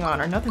Bowser hitting on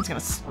her. Nothing's gonna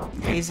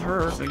phase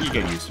her. So you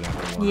get used to it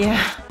after a while.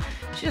 Yeah,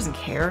 she doesn't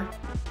care.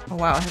 Oh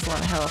wow, it has a lot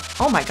of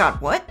health. Oh my god,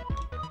 what?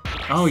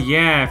 Oh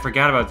yeah, I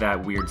forgot about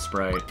that weird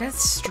sprite.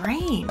 That's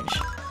strange.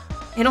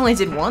 It only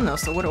did one though,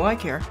 so what do I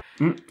care?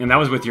 And that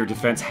was with your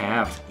defense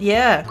halved.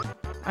 Yeah.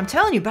 I'm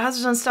telling you,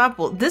 Bowser's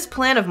unstoppable. This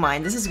plan of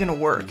mine, this is gonna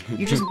work.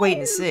 You just wait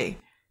and see.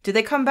 Do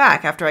they come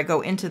back after I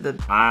go into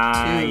the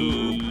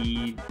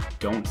I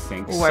don't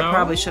think so. Oh, I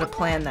probably should have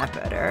planned that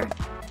better.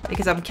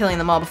 Because I'm killing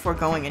them all before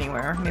going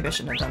anywhere. Maybe I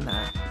shouldn't have done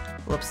that.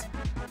 Whoops.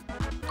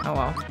 Oh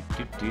well.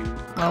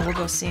 Well, we'll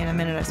go see in a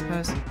minute, I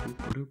suppose.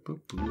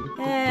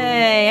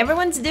 Hey,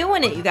 everyone's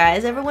doing it, you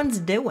guys. Everyone's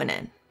doing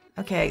it.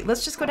 Okay,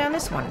 let's just go down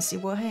this one and see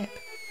what happens.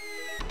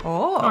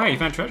 Oh. Oh, hey, you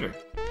found treasure.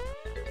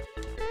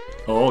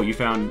 Oh, you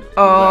found...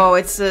 Oh,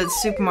 it's a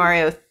Super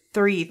Mario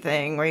 3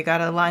 thing where you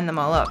gotta line them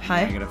all up.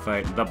 Hi. I gotta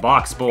fight the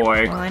box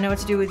boy. Well, I know what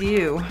to do with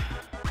you.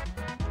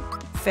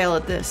 Fail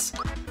at this.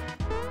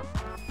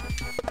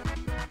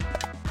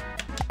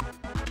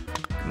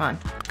 Come on.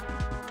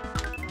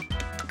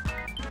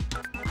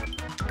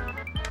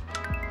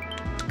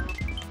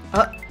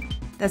 Oh,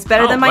 that's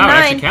better than my wow, 9. It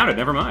actually counted.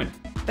 Never mind.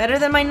 Better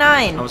than my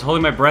 9. I was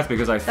holding my breath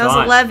because I That thought...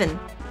 was 11.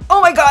 Oh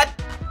my god!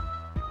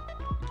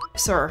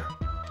 Sir.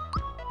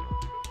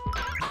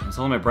 I was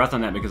holding my breath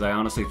on that because I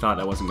honestly thought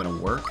that wasn't gonna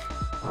work.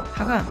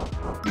 How come?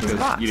 He's a Because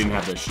box. you didn't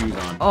have the shoes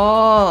on.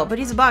 Oh, but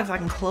he's a box. I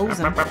can close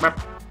him.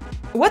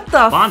 What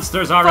the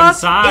Monsters are fuck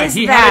inside. is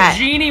He that? had a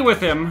genie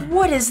with him.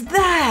 What is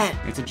that?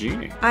 It's a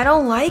genie. I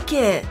don't like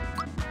it.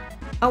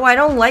 Oh, I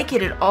don't like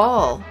it at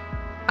all.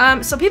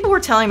 So people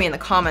were telling me in the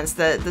comments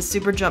that the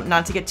super jump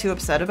not to get too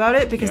upset about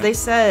it because they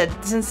said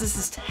since this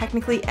is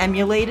technically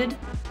emulated,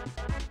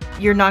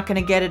 you're not going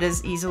to get it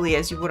as easily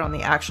as you would on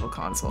the actual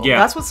console. Yeah.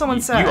 That's what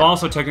someone said. You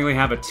also technically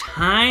have a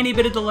tiny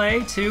bit of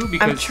delay too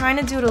because I'm trying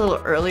to do it a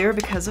little earlier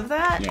because of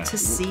that to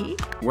see.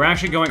 We're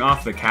actually going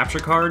off the capture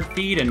card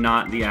feed and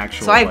not the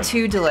actual. So I have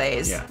 2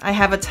 delays. Yeah. I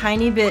have a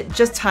tiny bit,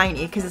 just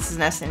tiny, because this is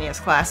an SNES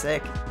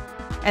Classic.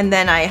 And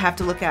then I have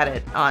to look at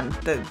it on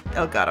the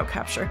Elgato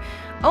capture.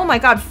 Oh my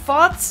god,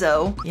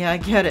 Fozzo! Yeah, I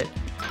get it.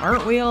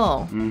 Aren't we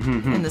all?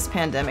 In this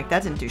pandemic.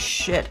 That didn't do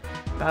shit.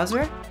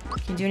 Bowser?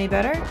 Can you do any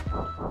better?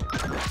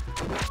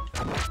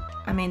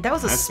 I mean, that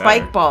was a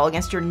spike ball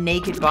against your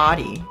naked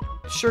body.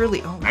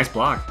 Surely. Oh, nice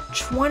block.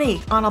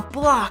 20 on a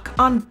block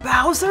on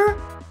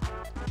Bowser?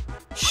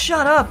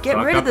 Shut up. Get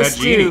rid of this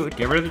dude.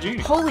 Get rid of the genie.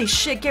 Holy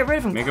shit, get rid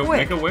of him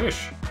quick. Make a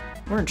wish.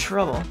 We're in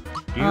trouble.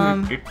 Yeah,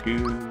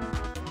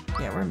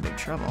 we're in big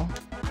trouble.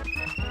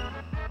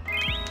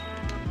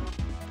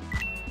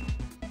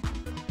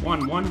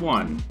 1, 1,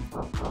 1.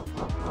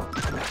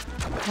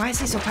 Why is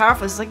he so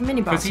powerful? It's like a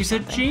mini boss. Because he's a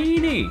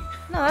genie.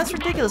 No, that's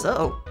ridiculous.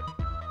 Uh-oh.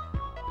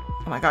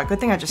 Oh my god,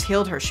 good thing I just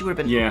healed her. She would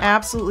have been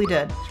absolutely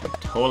dead.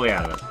 Totally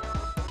out of it.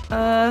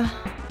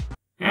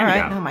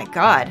 Alright. Oh my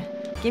god.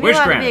 Give me a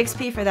lot of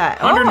XP for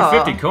that.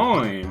 150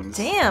 coins.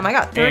 Damn, I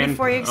got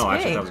 34 XP. Oh,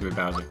 actually, that was good,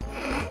 Bowser.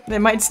 They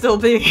might still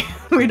be.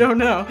 We don't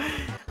know.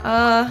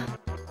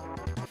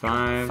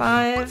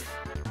 5.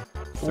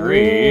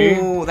 3.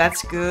 Oh,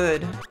 that's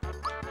good.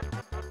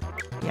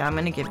 Yeah, I'm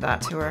gonna give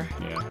that to her.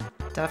 Yeah.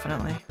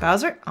 Definitely.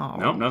 Bowser? Oh.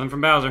 Nope, nothing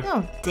from Bowser.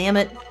 Oh, damn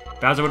it.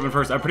 Bowser would have been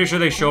first. I'm pretty sure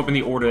they show up in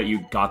the order that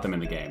you got them in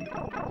the game.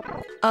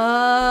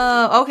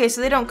 Okay,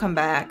 so they don't come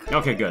back.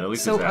 Okay, good. At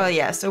least so, it's that.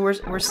 yeah, so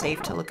we're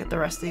safe to look at the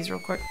rest of these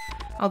real quick.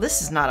 Oh,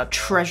 this is not a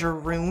treasure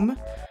room.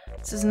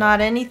 This is not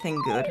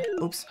anything good.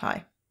 Oops,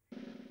 hi.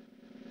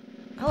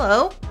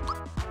 Hello.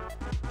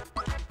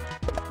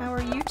 How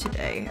are you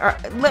today?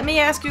 Let me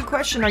ask you a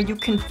question. Are you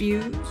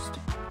confused?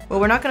 Well,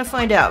 we're not going to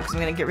find out because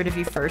I'm going to get rid of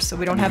you first so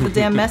we don't have the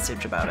damn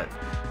message about it.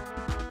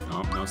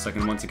 Oh, no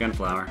second once again,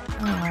 flower.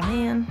 Oh,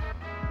 man.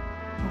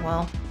 Oh,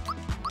 well.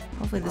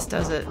 Hopefully this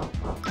does it.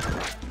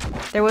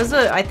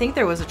 I think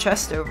there was a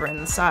chest over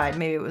in the side.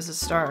 Maybe it was a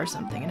star or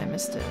something and I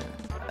missed it.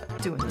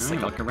 Doing this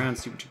like look around,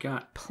 see what you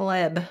got.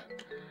 Pleb.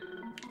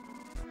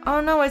 Oh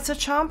no, it's a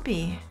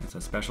Chompy. It's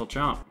a special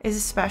chomp. Is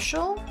it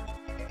special?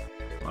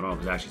 I don't know if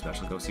it's actually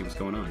special. Go see what's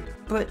going on.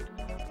 But,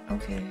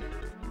 okay.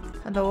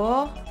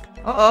 Hello?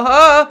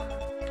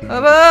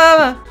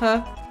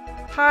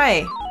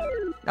 Hi.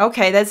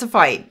 Okay, that's a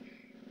fight.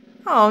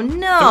 Oh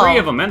no! 3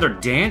 of them, and they're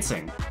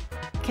dancing.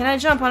 Can I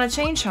jump on a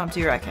chain chomp, do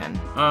you reckon?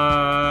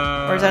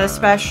 Or is that a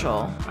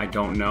special? I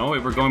don't know.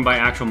 If we're going by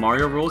actual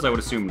Mario rules, I would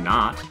assume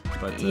not.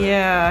 But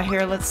yeah,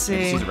 here, let's see.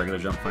 Just use a regular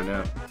jump, find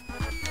out.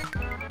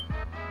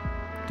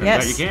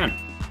 Yes. Bet you can.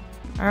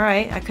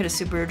 Alright, I could have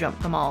super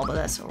jumped them all, but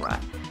that's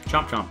alright.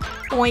 Chomp chomp.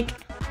 Boink.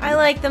 I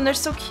like them, they're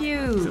so cute.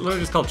 Is it literally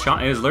just called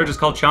chomp? It is literally just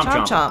called chomp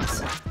chomp.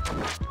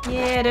 Chomps.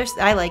 Yeah,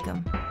 I like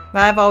them.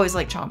 But I've always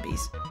liked chompies.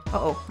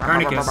 Uh-oh.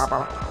 Carnicus.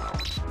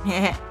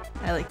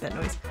 I like that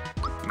noise.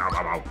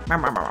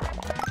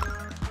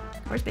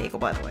 Where's Bagel,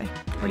 by the way?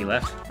 He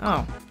left.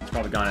 Oh. He's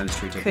probably gone in the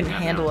street. Couldn't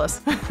handle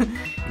us.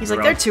 He's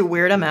like, they're too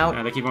weird, I'm out.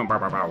 Yeah, they keep going bow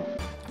bow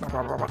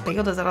bow.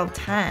 Bagel does that all the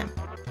time.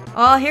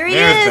 Oh, here he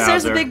There's is! Bowser.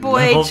 There's the big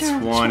boy. Level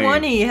 20.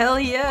 20, hell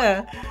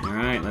yeah.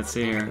 Alright, let's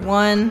see here.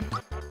 1.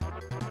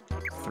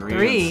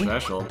 3.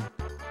 Special.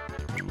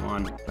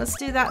 1. Let's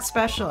do that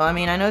special. I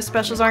mean, I know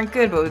specials aren't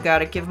good, but we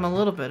gotta give them a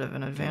little bit of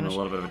an advantage. A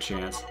little bit of a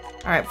chance.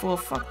 Alright, well,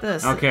 fuck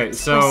this. Okay,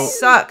 so... This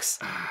sucks.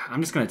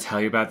 I'm just gonna tell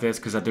you about this,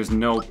 because there's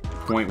no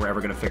point we're ever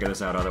gonna figure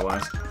this out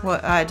otherwise.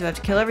 What, do I have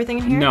to kill everything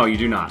in here? No, you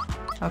do not.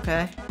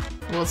 Okay.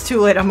 Well, it's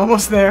too late, I'm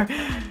almost there.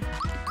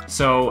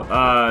 So,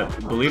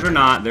 believe it or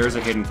not, there is a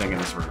hidden thing in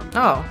this room.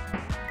 Oh.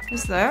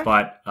 Is there?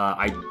 But,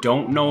 I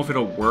don't know if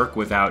it'll work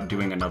without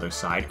doing another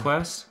side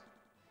quest.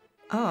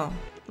 Oh.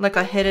 Like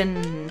a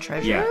hidden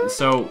treasure? Yeah,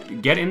 so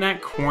get in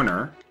that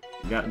corner.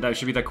 That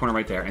should be that corner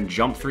right there, and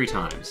jump 3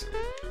 times.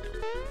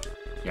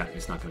 Yeah,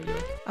 it's not gonna do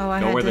it. Oh, I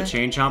Go had where to... the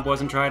chain chomp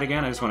was and try it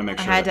again. I just want to make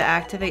sure. I had to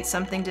activate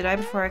something, did I,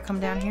 before I come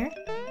down here?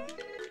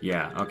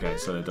 Yeah, okay,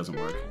 so it doesn't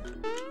work.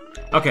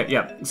 Okay,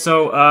 yeah,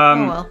 so,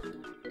 Oh, well.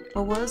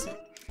 What was it?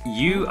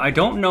 I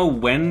don't know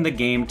when the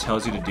game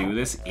tells you to do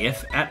this,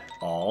 if at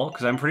all,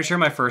 because I'm pretty sure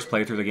my first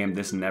playthrough of the game,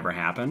 this never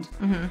happened.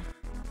 Mm-hmm.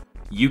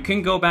 You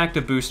can go back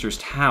to Booster's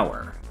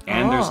Tower,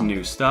 and there's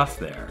new stuff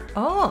there.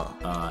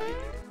 Oh.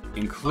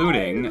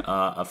 Including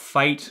a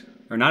fight,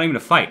 or not even a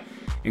fight,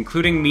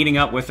 including meeting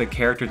up with a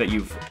character that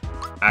you've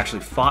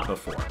actually fought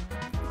before.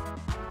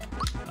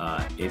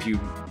 If you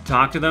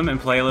talk to them and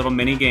play a little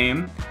mini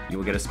game, you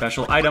will get a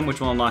special item which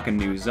will unlock a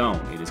new zone.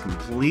 It is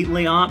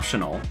completely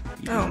optional.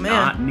 You do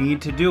not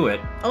need to do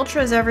it.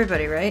 Ultra is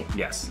everybody, right?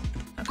 Yes.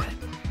 Okay.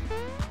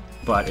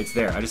 But it's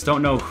there. I just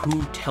don't know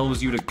who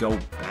tells you to go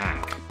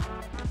back.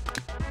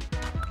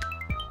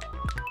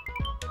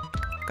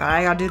 God,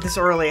 I gotta do this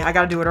early. I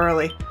gotta do it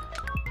early.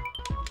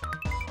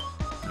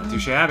 Not too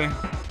shabby.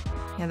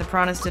 Yeah, the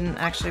piranhas didn't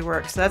actually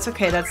work, so that's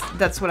okay.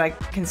 That's what I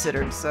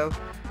considered, so...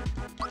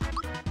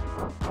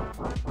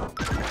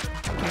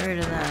 Get rid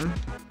of them.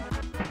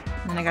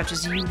 And then I got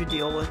just you to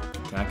deal with.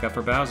 Attack up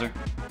for Bowser.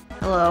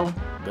 Hello.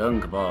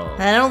 Dunk ball.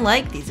 I don't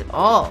like these at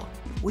all.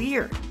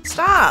 Weird.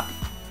 Stop!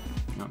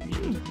 Not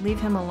muted. Leave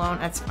him alone.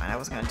 That's fine. I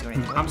wasn't gonna do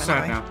anything with I'm him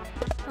sad anyway.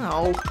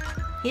 now. Oh.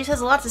 He just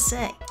has a lot to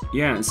say.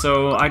 Yeah,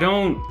 so I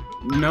don't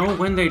know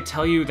when they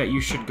tell you that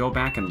you should go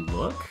back and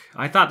look.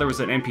 I thought there was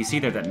an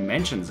NPC there that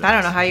mentions it. I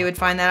don't know how you would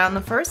find that out in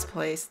the first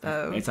place,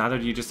 though. It's either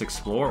you just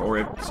explore or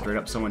it straight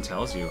up someone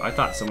tells you. I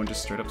thought someone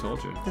just straight up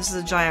told you. This is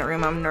a giant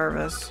room. I'm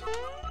nervous.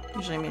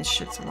 Usually means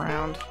shit's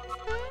around.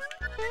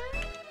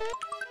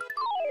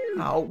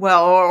 Oh,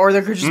 well, or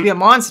there could just be a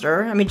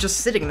monster. I mean, just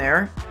sitting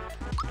there.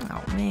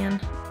 Oh, man.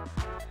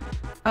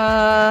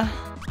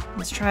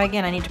 Let's try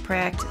again. I need to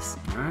practice.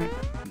 Alright,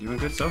 doing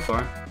good so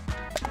far.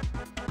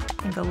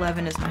 I think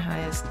 11 is my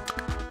highest.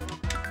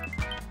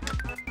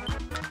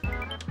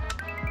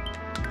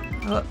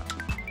 Oh.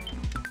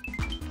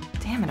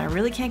 Damn it, I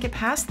really can't get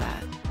past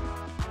that.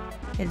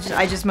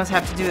 I just must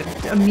have to do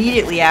it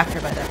immediately after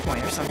by that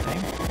point or something.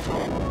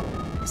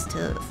 It's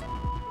tough.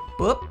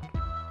 Whoop.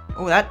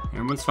 Oh,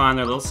 Everyone's fine,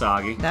 they're a little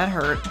soggy. that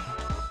hurt.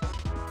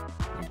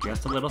 They're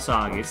just a little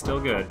soggy, it's still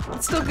good.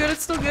 It's still good,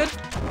 it's still good.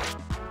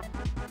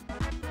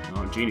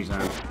 Oh, Genie's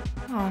on.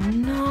 Oh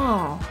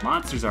no.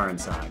 Monsters are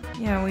inside.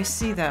 Yeah, we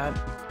see that.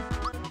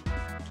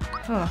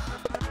 Ugh.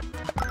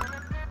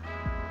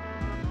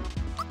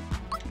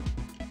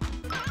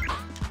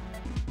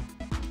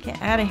 Get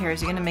out of here.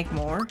 Is he gonna make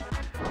more?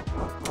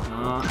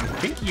 I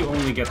think you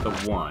only get the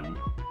one.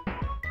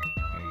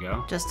 There you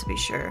go. Just to be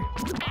sure.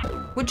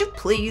 Would you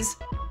please?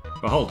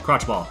 Oh, hold,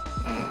 crotch ball.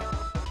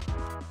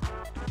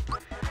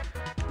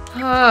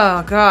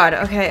 Oh god,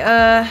 okay,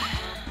 yeah,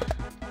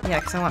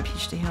 because I want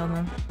Peach to heal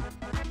them.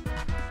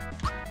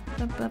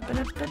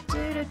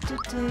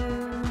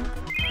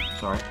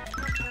 Sorry.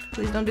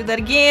 Please don't do that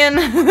again!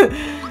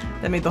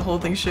 That made the whole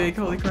thing shake,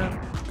 holy crap.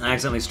 I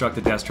accidentally struck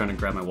the desk trying to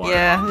grab my water.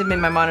 Yeah, it made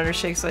my monitor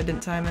shake so I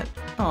didn't time it.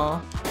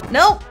 Aw.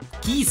 Nope!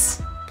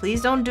 Geese!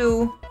 Please don't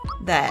do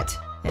that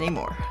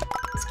anymore.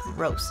 It's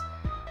gross.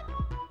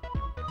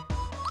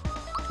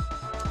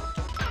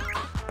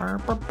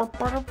 God,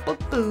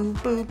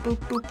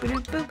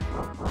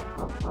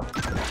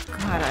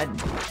 I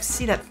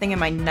see that thing in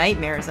my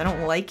nightmares. I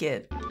don't like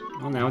it.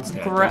 Well, now it's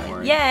dead. Don't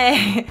worry.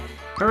 Yay!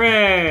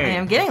 Hooray!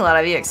 I'm getting a lot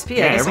of EXP.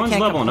 Yeah, I guess everyone's I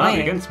can't leveling up. complain.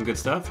 You're getting some good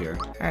stuff here.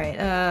 Alright,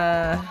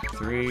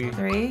 3.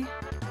 3?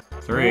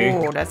 3.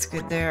 Oh, that's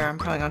good there. I'm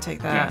probably gonna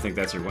take that. Yeah, I think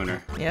that's your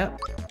winner. Yep.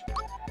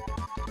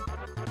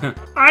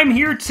 I'm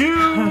here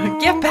too!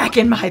 Get back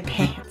in my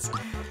pants.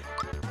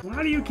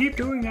 Why do you keep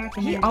doing that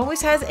to me? He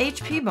always has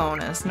HP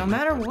bonus, no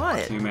matter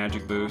what. 2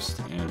 magic boost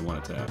and 1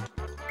 attack.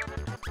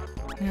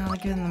 Yeah, I'll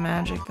give him the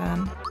magic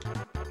then.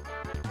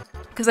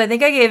 Because I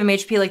think I gave him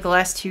HP like the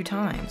last 2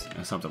 times.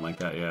 Something like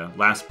that, yeah.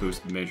 Last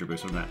boost, major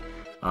boost from that.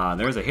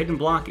 There's a hidden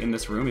block in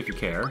this room if you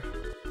care.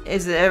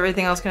 Is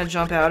everything else gonna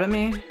jump out at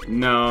me?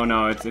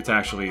 No, it's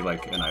actually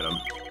like an item.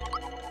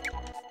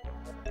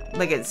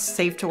 Like it's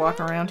safe to walk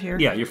around here?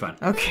 Yeah, you're fine.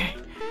 Okay.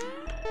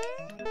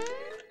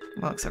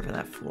 Well, except for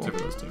that fool. Except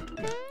for those 2,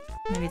 yeah.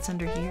 Maybe it's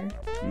under here?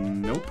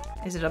 Nope.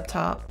 Is it up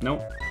top?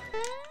 Nope.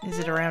 Is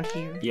it around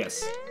here?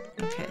 Yes.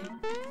 Okay.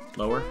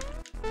 Lower.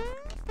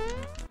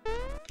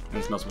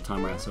 There's multiple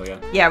time rats, so yeah.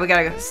 Yeah, we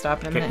gotta go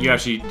stop in a minute. You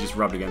actually just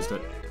rubbed against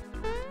it.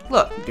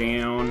 Look.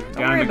 Down.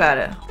 Don't worry about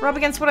it. Rub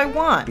against what I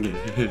want.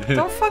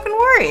 Don't fucking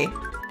worry.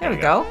 There we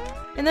go.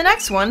 In the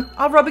next one,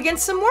 I'll rub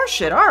against some more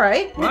shit. All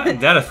right. What? Is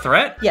that a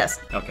threat? Yes.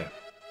 Okay.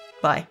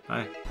 Bye.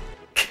 Bye.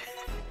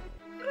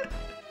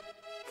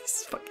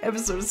 This fucking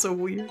episode is so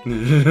weird.